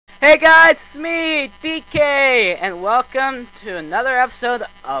Hey guys, it's me, DK, and welcome to another episode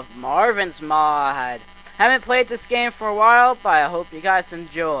of Marvin's Mod. Haven't played this game for a while, but I hope you guys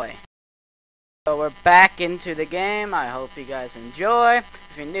enjoy. So we're back into the game. I hope you guys enjoy.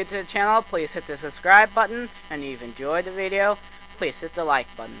 If you're new to the channel, please hit the subscribe button, and if you've enjoyed the video, please hit the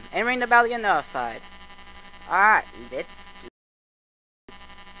like button, and ring the bell to get notified. Alright, let's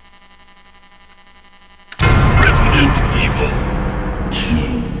Resident Evil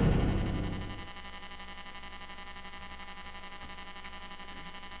 2.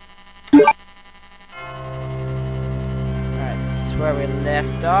 where we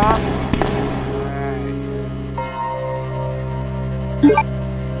left off. Alright.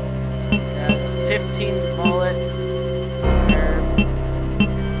 15 bullets.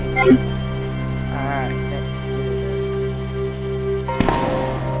 Alright, let's do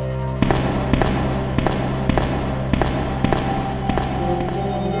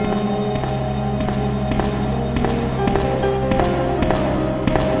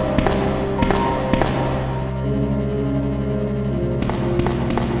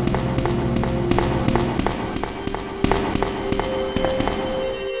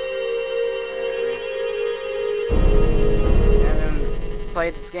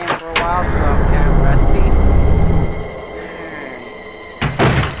played this game for a while, so I'm kind of rusty.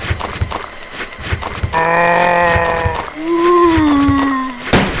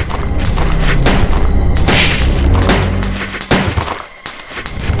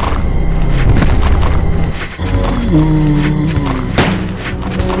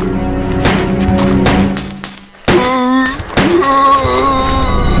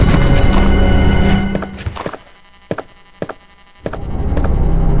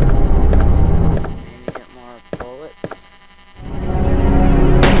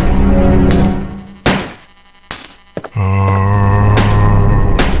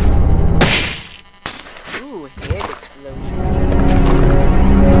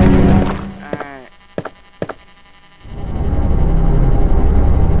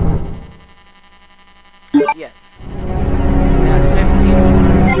 Yes. Got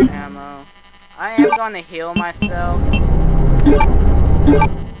 15 ammo. I am gonna heal myself.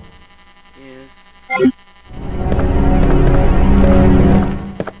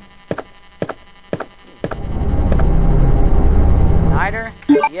 Snyder?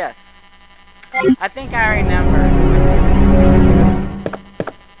 Yes. I think I remember.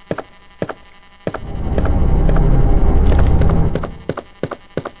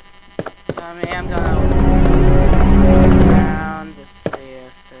 I'm gonna look around to see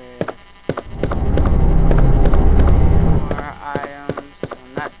if there's more items.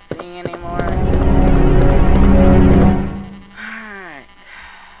 I'm not seeing any more. Alright.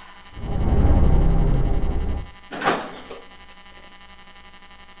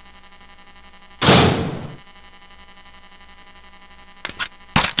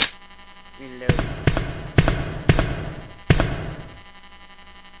 Reload.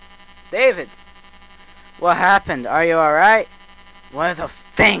 David! What happened? Are you alright? One of those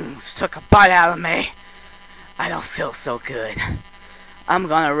things took a bite out of me. I don't feel so good. I'm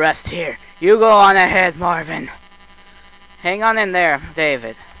gonna rest here. You go on ahead, Marvin. Hang on in there,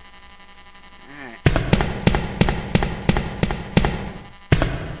 David. Alright.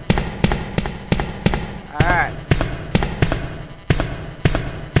 Alright.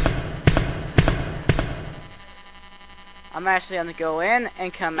 I'm actually gonna go in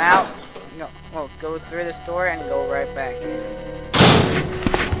and come out. No, well, go through this door and go right back in.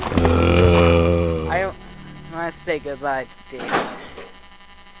 I want to say goodbye to David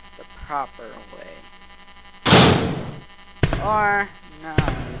the proper way. Or no,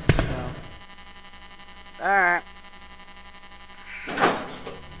 alright.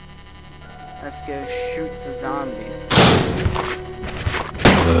 Let's go shoot some zombies.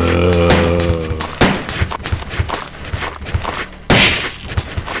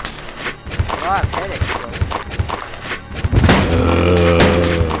 I have headaches,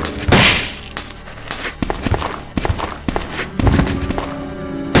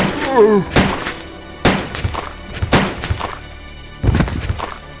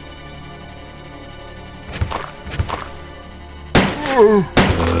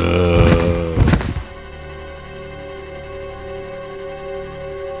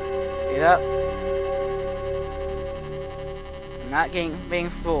 Get up. I'm not being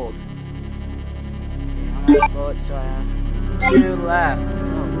fooled. How many bullets do I have? 2 left.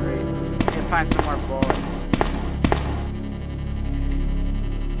 Oh great. I can find some more bullets.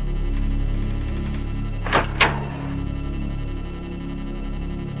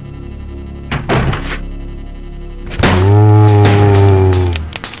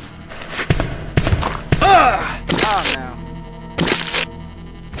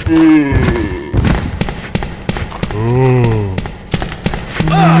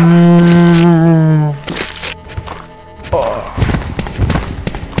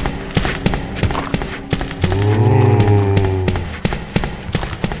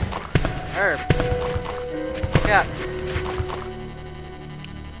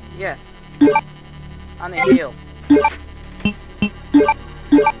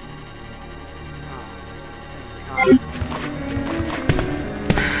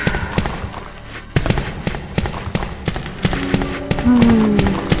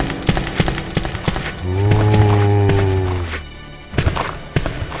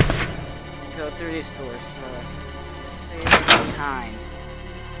 through these doors. See what's behind.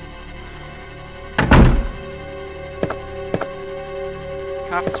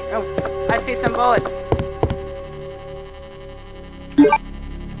 Conference. Oh, I see some bullets.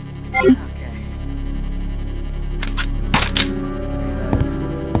 Okay.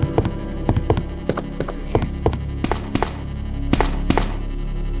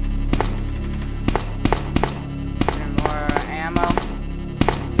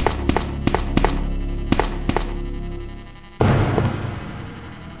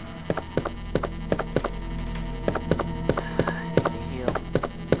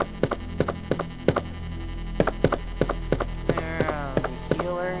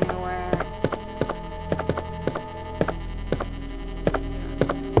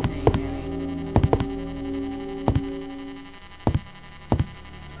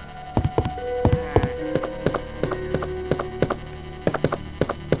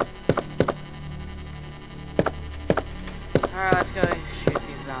 Alright, let's go shoot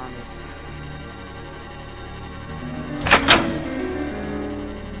these zombies.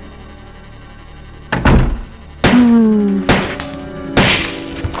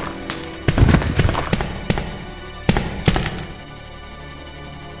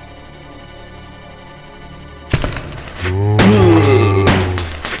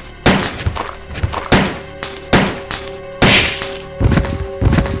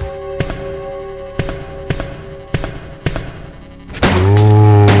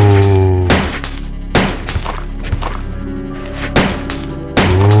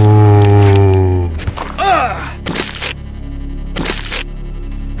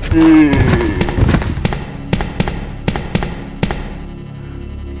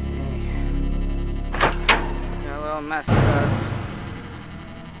 Messed up.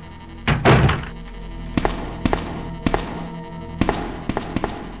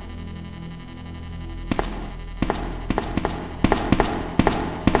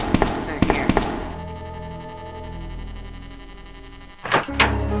 What's in here?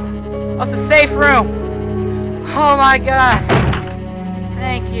 Oh, it's a safe room! Oh my god!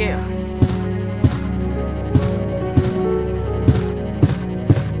 Thank you.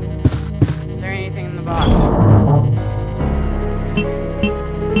 Is there anything in the box?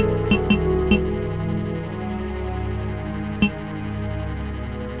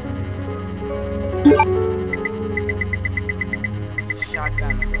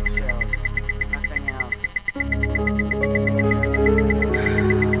 Shotgun shells. Nothing else.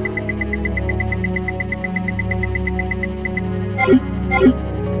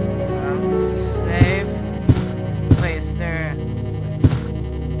 Save. Place there.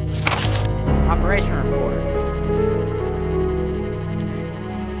 Operation report.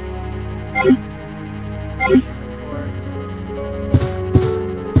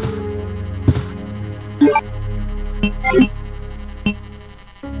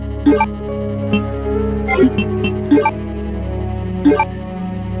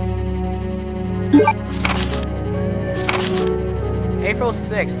 April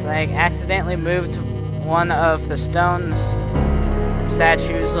 6th, I accidentally moved one of the stone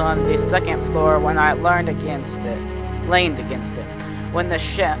statues on the second floor when I leaned against it. When the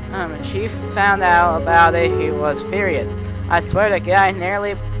chief found out about it, he was furious. I swear the guy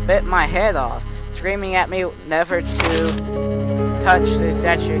nearly bit my head off, screaming at me never to touch the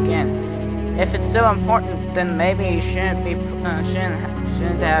statue again. If it's so important, then maybe you shouldn't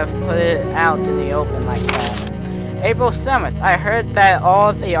have put it out in the open like that. April 7th, I heard that all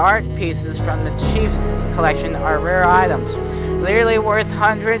of the art pieces from the chief's collection are rare items, clearly worth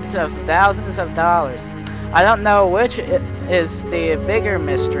hundreds of thousands of dollars. I don't know which is the bigger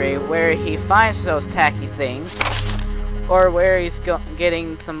mystery, where he finds those tacky things, or where he's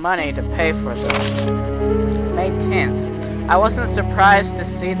getting the money to pay for them. May 10th, I wasn't surprised to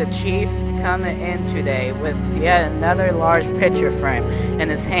see the chief come in today with yet another large picture frame in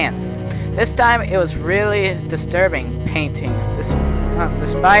his hands. This time it was really disturbing painting,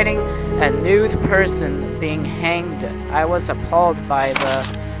 despite a nude person being hanged. I was appalled by the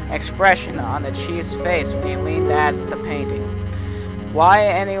expression on the chief's face when he leaned at the painting. Why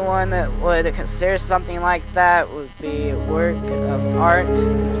anyone would consider something like that would be work of art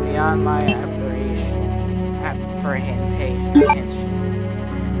is beyond my apprehension.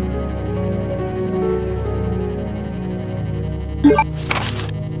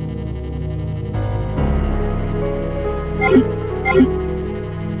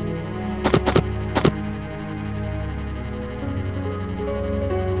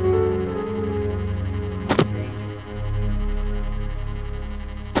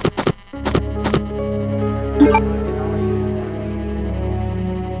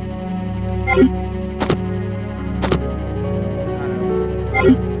 Alright,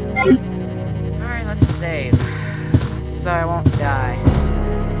 let's save. So I won't die.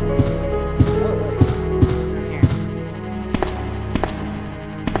 Oh, wait. What's in here?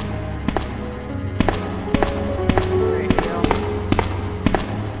 Radio.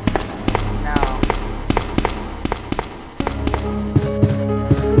 No.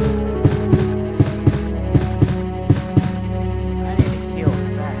 I need to heal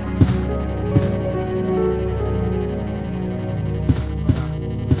fast.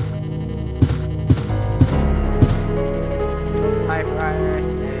 Typewriters.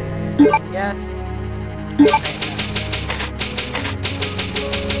 Yes.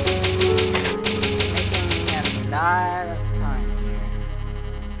 Making a lot of time here.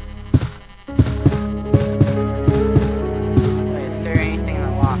 Wait, is there anything in the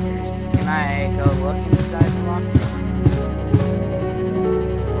lockers? Can I go look inside the lockers?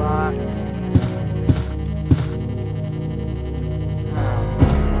 Lock.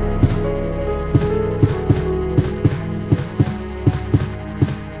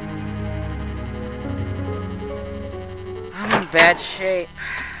 I'm in bad shape. I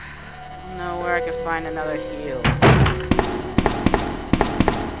don't know where I can find another heal.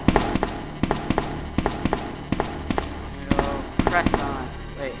 It'll press on.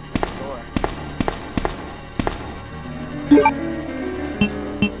 Wait, this door.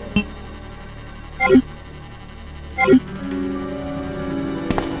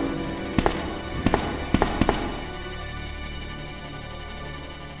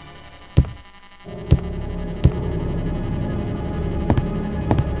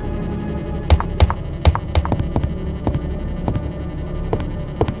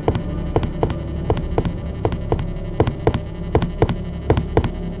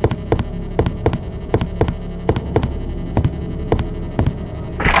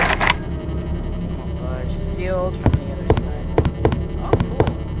 Sealed from the other side. Oh,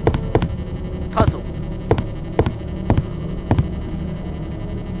 cool. Puzzle.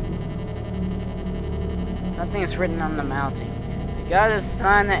 Something is written on the mountain. The god of the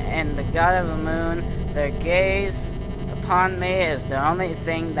sun and the god of the moon, their gaze upon me is the only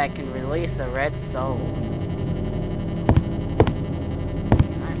thing that can release a red soul.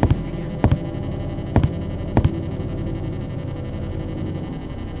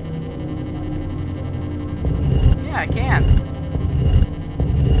 Yeah, I can.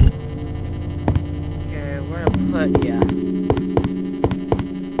 Okay, where to put ya?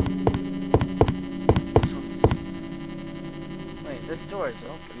 This one's... Wait, this door is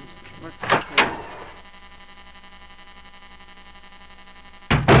open. What's here?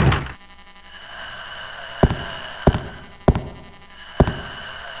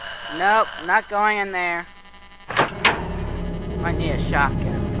 Nope, not going in there. Might need a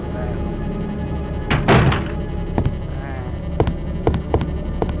shotgun.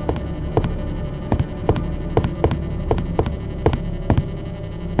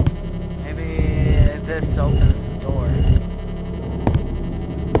 This opens the door.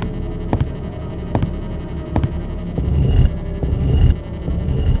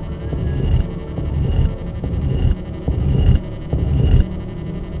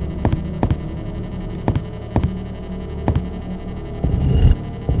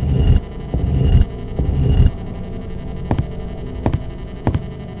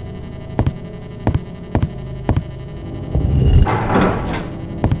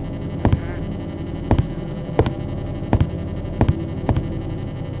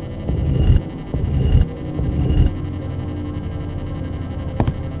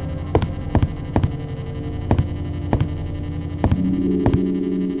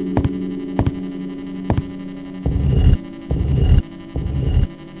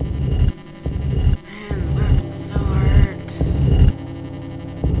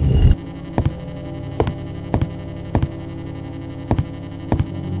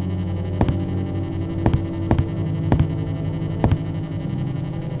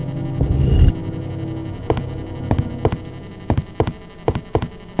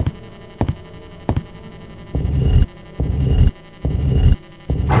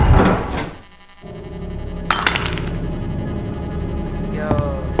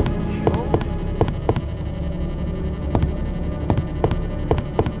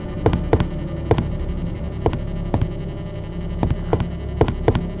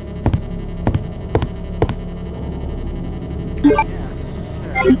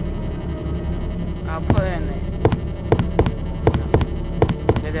 I'll put it in there.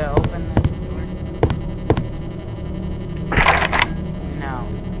 Did it open this door? No.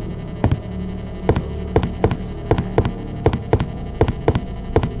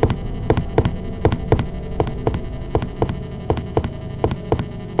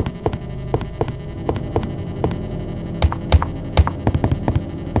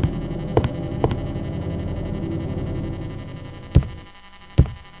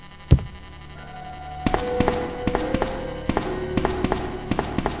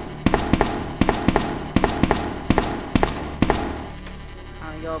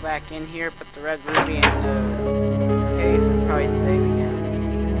 back in here, put the red ruby in the case, and probably save again.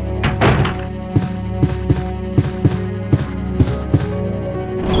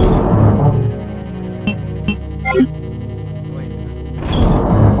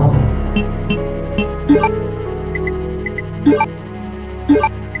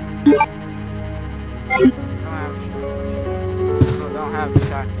 Don't have a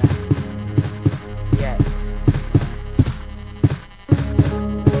shotgun yet.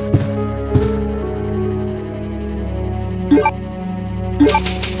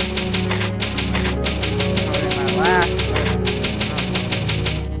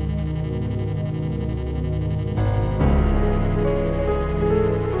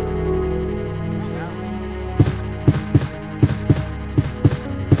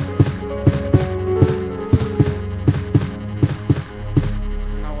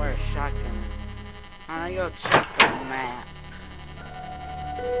 Go check the map.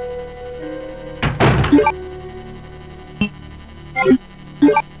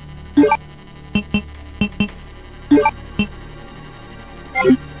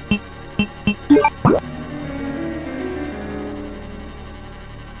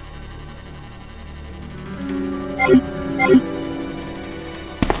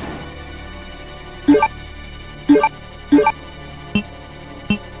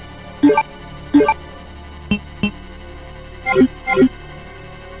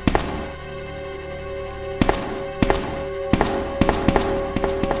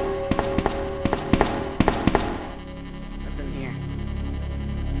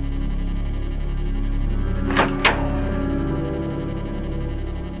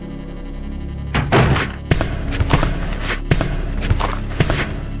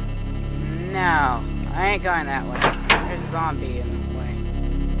 No, I ain't going that way. There's a zombie in the way.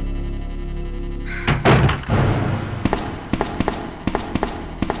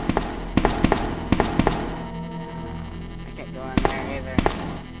 I can't go in there either.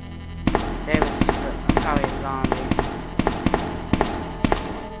 David's probably a zombie.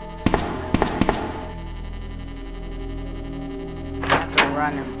 I have to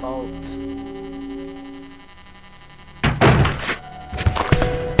run and bolt.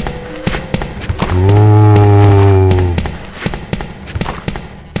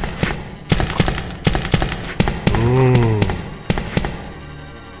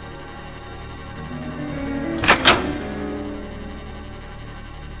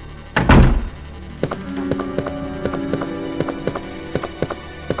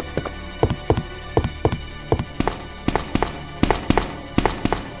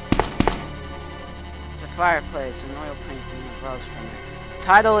 Fireplace, an oil painting that rose from it.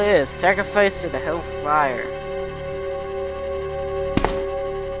 Title is Sacrifice to the Hellfire.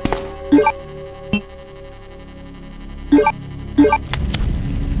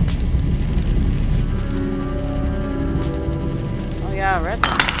 Oh yeah, red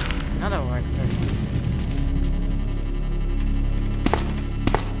one. Another word.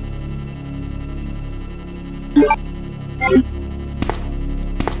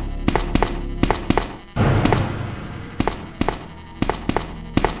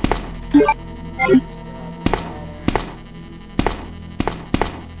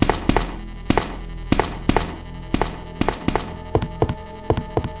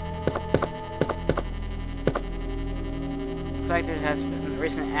 Looks like there has been a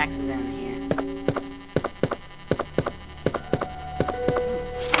recent accident here.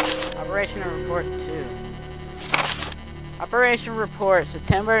 Operation Report 2. Operation Report,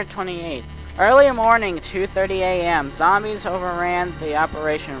 September 28th. Early morning, 2:30 a.m., zombies overran the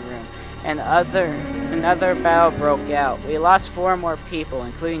operation room, and another battle broke out. We lost 4 more people,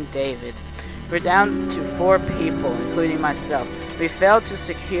 including David. We're down to 4 people, including myself. We failed to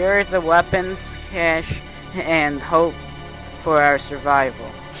secure the weapons, cache, and hope for our survival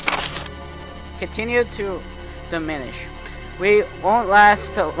continued to diminish. We won't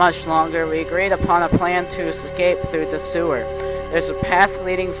last much longer. We agreed upon a plan to escape through the sewer. There's a path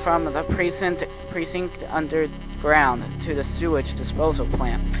leading from the precinct underground to the sewage disposal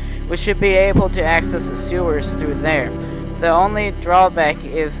plant. We should be able to access the sewers through there. The only drawback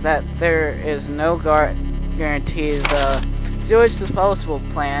is that there is no guarantee the sewage disposal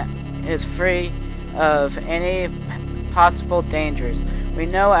plant is free of any possible dangers. We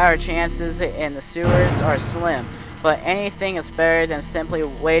know our chances in the sewers are slim, but anything is better than simply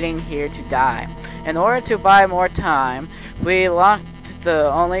waiting here to die. In order to buy more time, we locked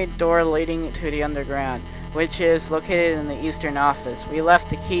the only door leading to the underground, which is located in the eastern office. We left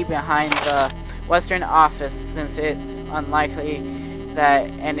the key behind the western office since it's unlikely that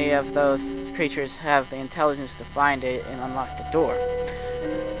any of those creatures have the intelligence to find it and unlock the door.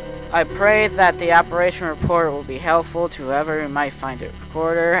 I pray that the operation report will be helpful to whoever might find it.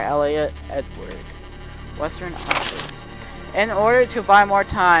 Recorder Elliot Edward, Western Office. In order to buy more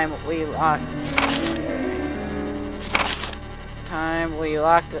time, we locked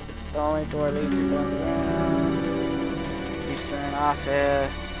the only door leads to the underground. Eastern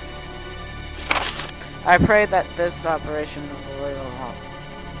Office. I pray that this operation will help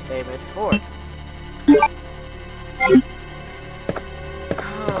David Ford.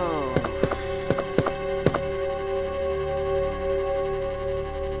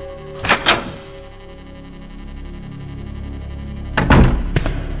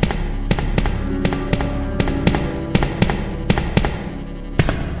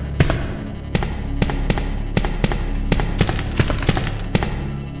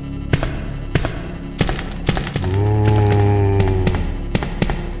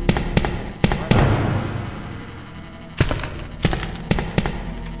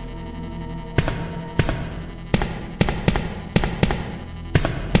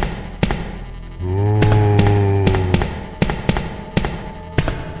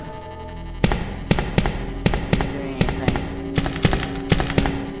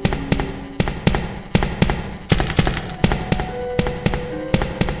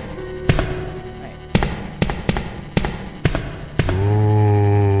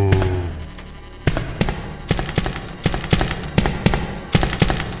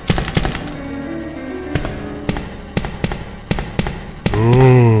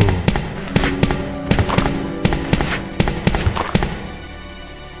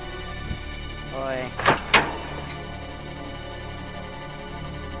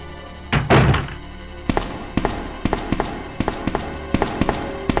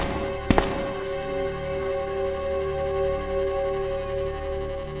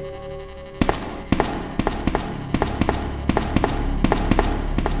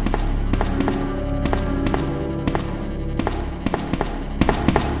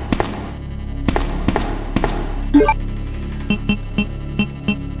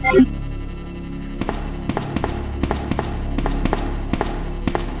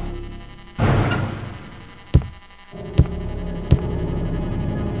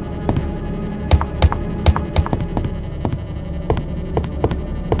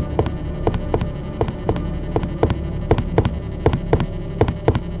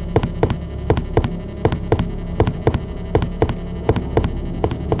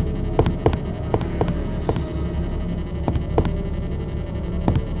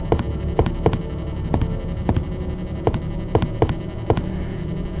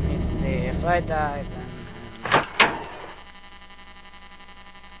 If I die, then...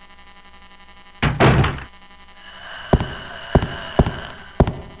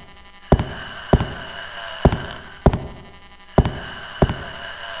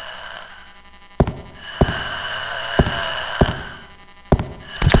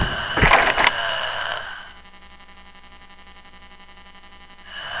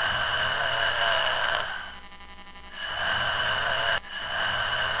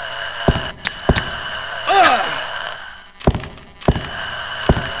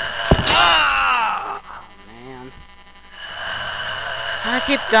 I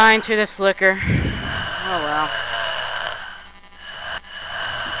keep dying to this liquor. Oh well.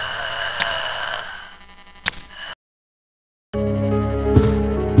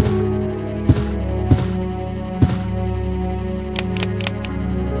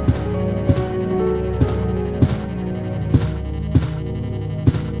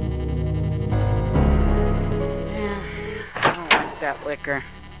 Yeah, I don't like that liquor.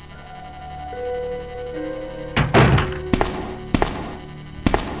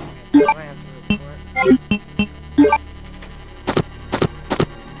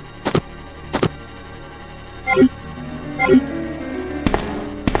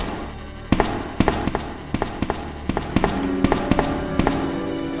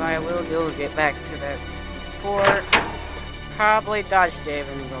 I will go get back to that port. Probably dodge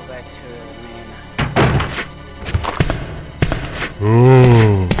David and go back to the main.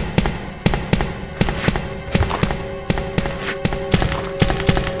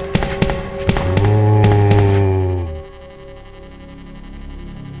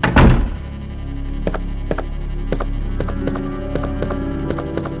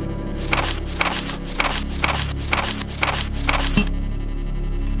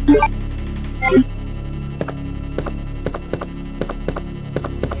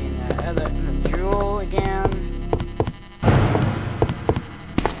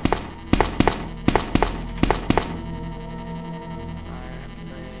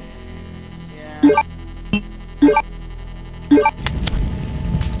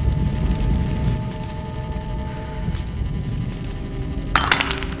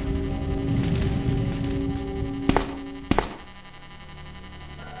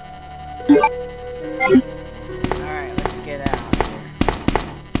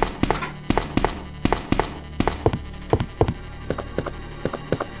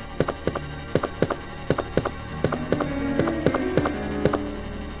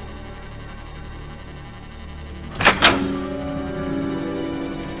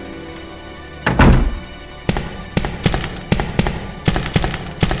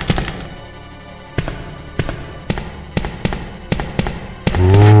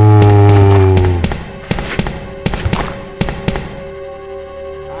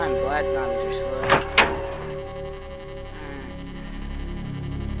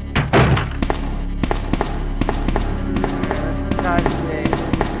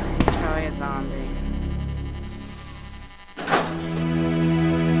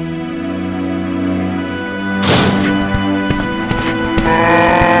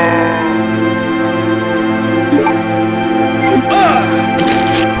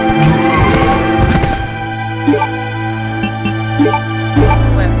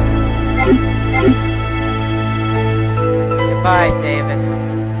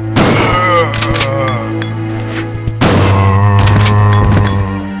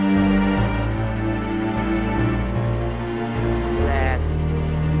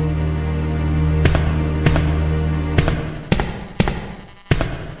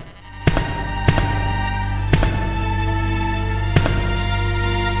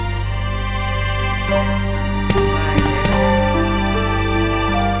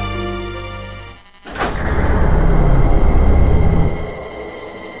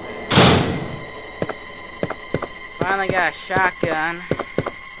 Finally got a shotgun.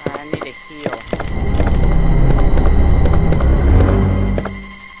 I need to heal.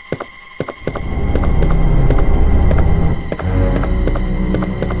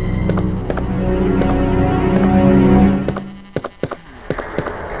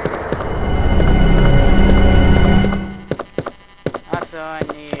 Also, I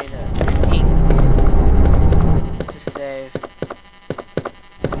need ink to save.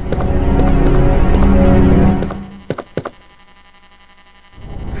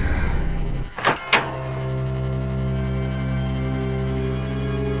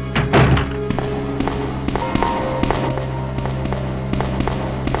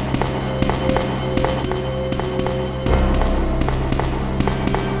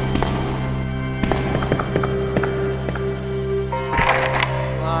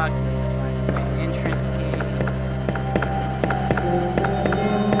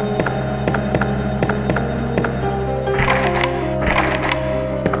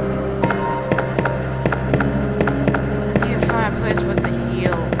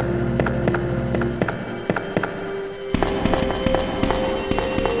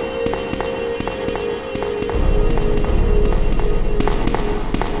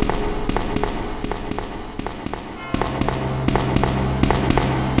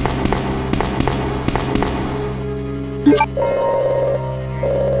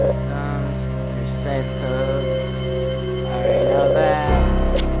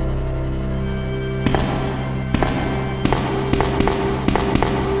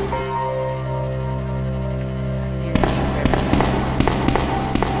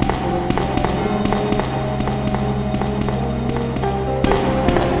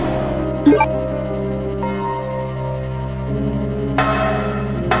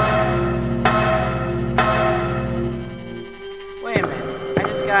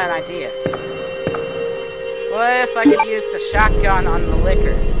 Got an idea. What if I could use the shotgun on the liquor?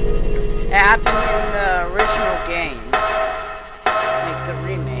 It happened in the original game. Like the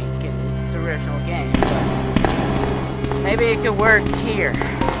remake in the original game. But maybe it could work here.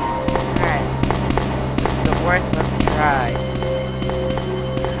 Alright. This is worth a try.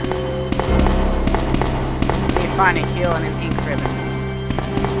 Need to find a heal and an ink ribbon.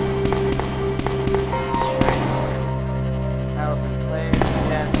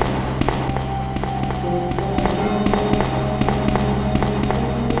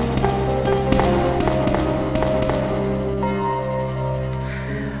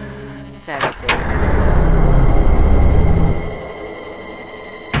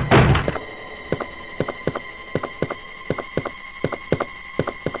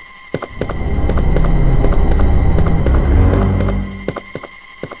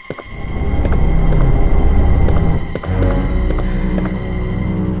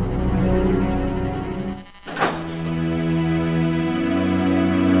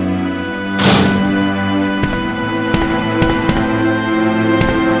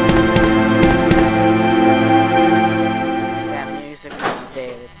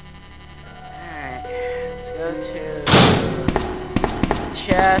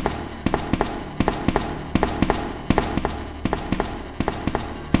 Chest.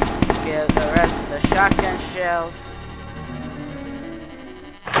 Get the rest of the shotgun shells.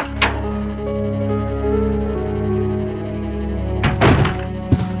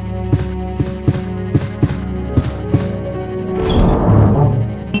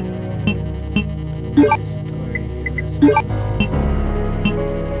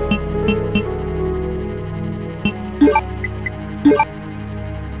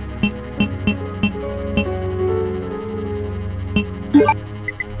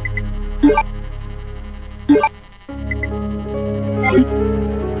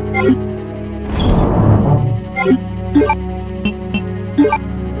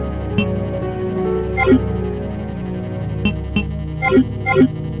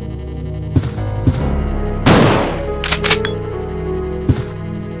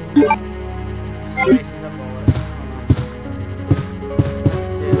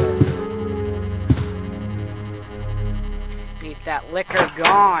 Need that liquor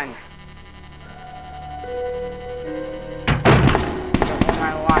gone. Got all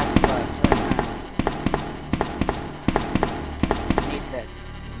my life left right now.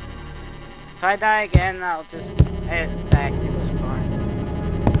 I die again, I'll just head back to this part.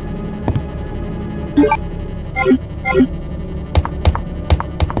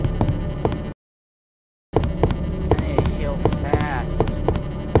 I need to heal fast.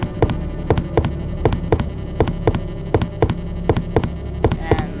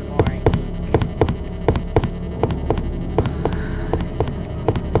 And more ink.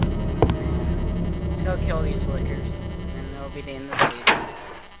 Let's go kill these lickers. And that'll be the end of the video.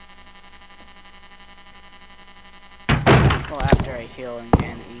 Well, after I heal and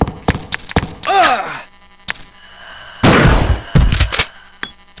get ink.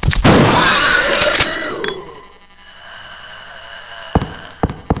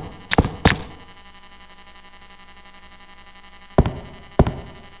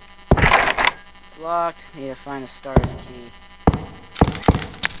 Locked. Need to find a star's key.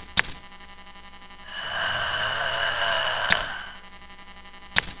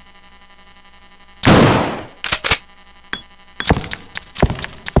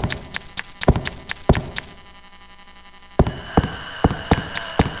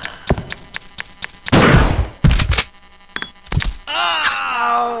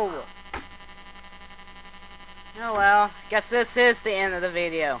 Oh! Oh well, guess this is the end of the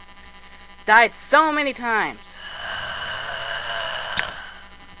video. Died so many times.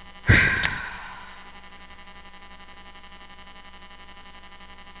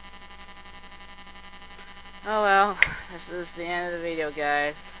 Oh well, this is the end of the video,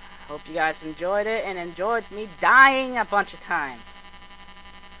 guys. Hope you guys enjoyed it and enjoyed me dying a bunch of times.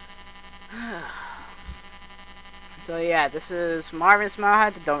 So yeah, this is Marvin's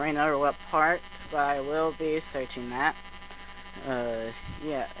mod. Don't remember what part, but I will be searching that.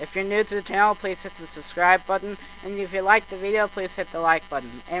 Yeah, if you're new to the channel, please hit the subscribe button, and if you like the video, please hit the like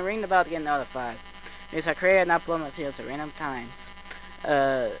button, and ring the bell to get notified, because I create and upload my videos at random times.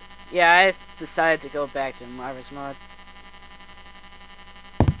 Yeah, I decided to go back to Marvin's mod.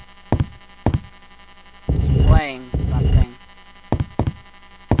 Playing something.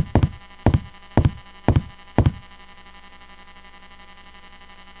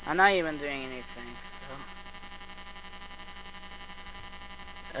 I'm not even doing anything,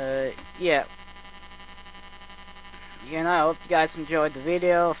 so... yeah. Again, I hope you guys enjoyed the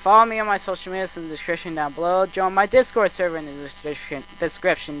video. Follow me on my social media in the description down below. Join my Discord server in the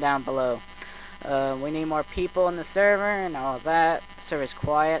description down below. We need more people in the server and all of that. The server's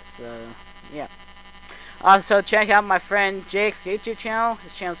quiet, so yeah. Also, check out my friend Jake's YouTube channel.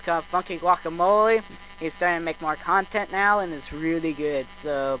 His channel's called Funky Guacamole. He's starting to make more content now, and it's really good.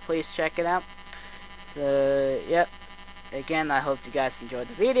 So please check it out. So yep. Again, I hope you guys enjoyed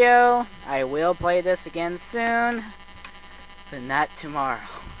the video. I will play this again soon, but not tomorrow.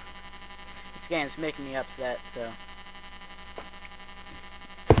 This game's making me upset, so.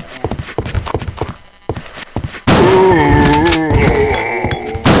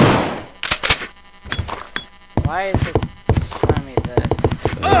 Why is it showing me this?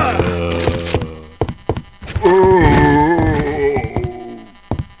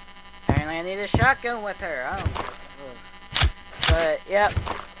 Apparently I need a shotgun with her. Oh. But, yep.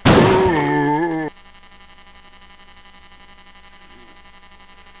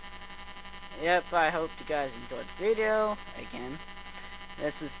 Yep, I hope you guys enjoyed the video. Again,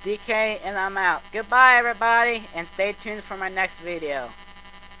 this is DK, and I'm out. Goodbye, everybody, and stay tuned for my next video.